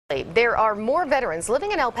There are more veterans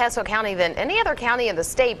living in El Paso County than any other county in the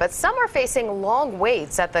state, but some are facing long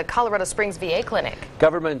waits at the Colorado Springs VA clinic.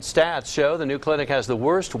 Government stats show the new clinic has the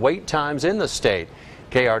worst wait times in the state.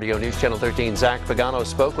 KRDO News Channel 13 Zach Pagano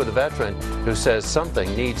spoke with a veteran who says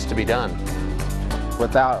something needs to be done.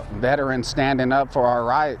 Without veterans standing up for our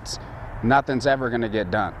rights, nothing's ever going to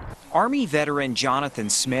get done. Army veteran Jonathan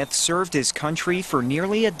Smith served his country for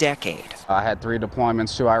nearly a decade. I had 3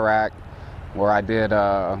 deployments to Iraq where I did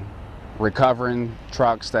recovering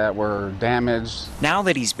trucks that were damaged. Now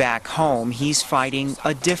that he's back home, he's fighting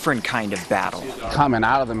a different kind of battle. Coming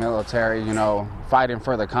out of the military, fighting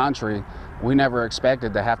for the country, we never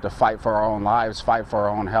expected to have to fight for our own lives, fight for our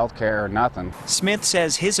own health care or nothing. Smith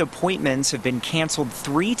says his appointments have been canceled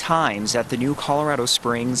 3 times at the new Colorado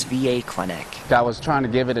Springs VA clinic. I was trying to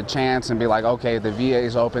give it a chance and be like, okay, the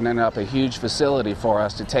VA's opening up a huge facility for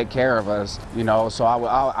us to take care of us, so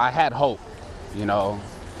I had hope,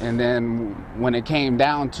 and then when it came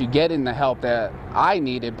down to getting the help that I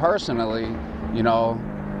needed personally,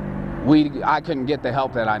 I couldn't get the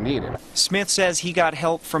help that I needed. Smith says he got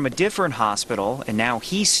help from a different hospital, and now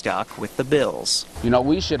he's stuck with the bills.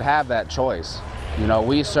 We should have that choice.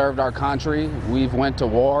 We served our country, we've went to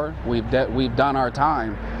war, we've done our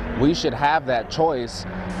time. We should have that choice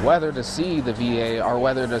whether to see the VA or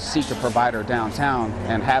whether to seek a provider downtown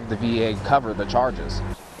and have the VA cover the charges.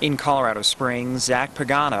 In Colorado Springs, Zach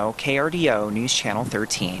Pagano, KRDO News Channel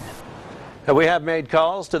 13. We have made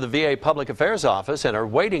calls to the VA Public Affairs Office and are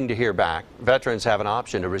waiting to hear back. Veterans have an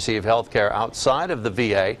option to receive health care outside of the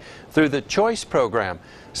VA through the Choice program.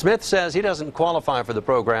 Smith says he doesn't qualify for the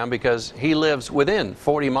program because he lives within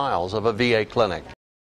 40 miles of a VA clinic.